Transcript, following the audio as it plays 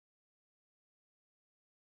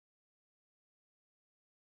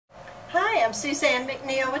I'm Suzanne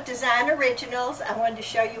McNeill with Design Originals. I wanted to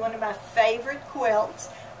show you one of my favorite quilts.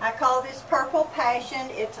 I call this Purple Passion.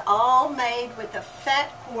 It's all made with a fat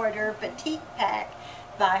quarter batik pack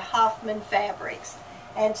by Hoffman Fabrics.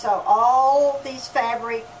 And so all these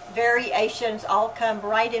fabric variations all come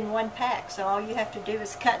right in one pack. So all you have to do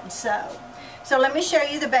is cut and sew. So let me show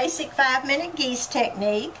you the basic 5-minute geese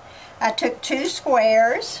technique. I took 2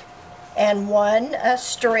 squares and 1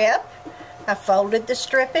 strip. I folded the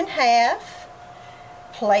strip in half,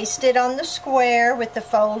 placed it on the square with the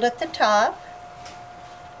fold at the top,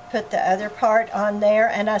 put the other part on there,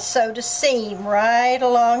 and I sewed a seam right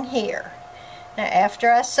along here. Now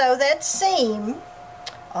after I sew that seam,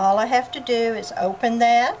 all I have to do is open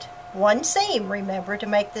that, one seam, remember, to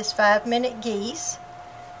make this 5-minute geese,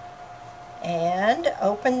 and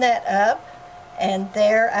open that up, and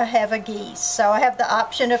there I have a geese. So I have the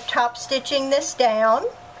option of top stitching this down,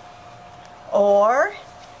 or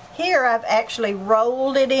here I've actually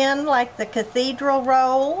rolled it in like the cathedral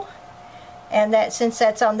roll, and that since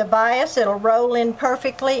that's on the bias, it'll roll in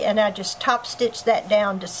perfectly, and I just top stitch that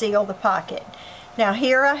down to seal the pocket. Now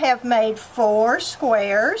here I have made 4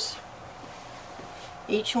 squares.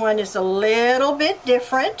 Each one is a little bit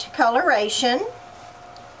different coloration.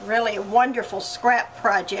 Really wonderful scrap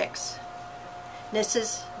projects.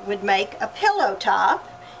 This would make a pillow top,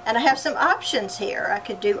 and I have some options here. I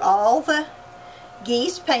could do all the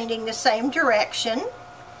geese painting the same direction,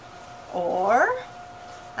 or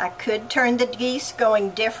I could turn the geese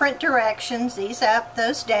going different directions, these up,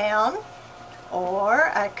 those down,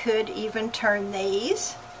 or I could even turn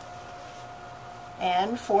these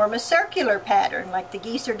and form a circular pattern like the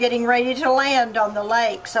geese are getting ready to land on the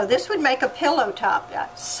lake. So this would make a pillow top.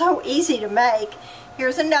 So easy to make.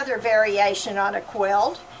 Here's another variation on a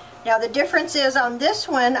quilt. Now the difference is on this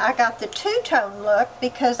one I got the two-tone look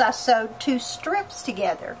because I sewed 2 strips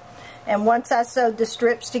together. And once I sewed the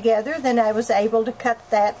strips together, then I was able to cut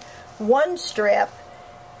that 1 strip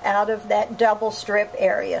out of that double strip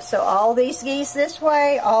area. So all these geese this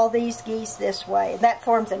way, all these geese this way. And that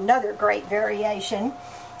forms another great variation.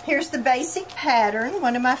 Here's the basic pattern,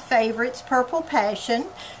 one of my favorites, Purple Passion.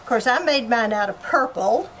 Of course I made mine out of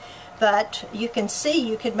purple, but you can see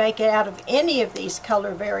you could make it out of any of these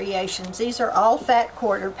color variations. These are all fat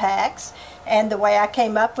quarter packs, and the way I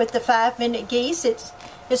came up with the 5-minute geese, it's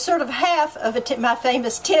sort of half of my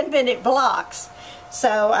famous 10-minute blocks.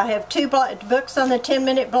 So I have 2 books on the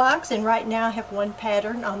 10-minute blocks, and right now I have 1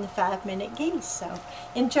 pattern on the 5-minute geese. So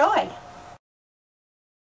enjoy!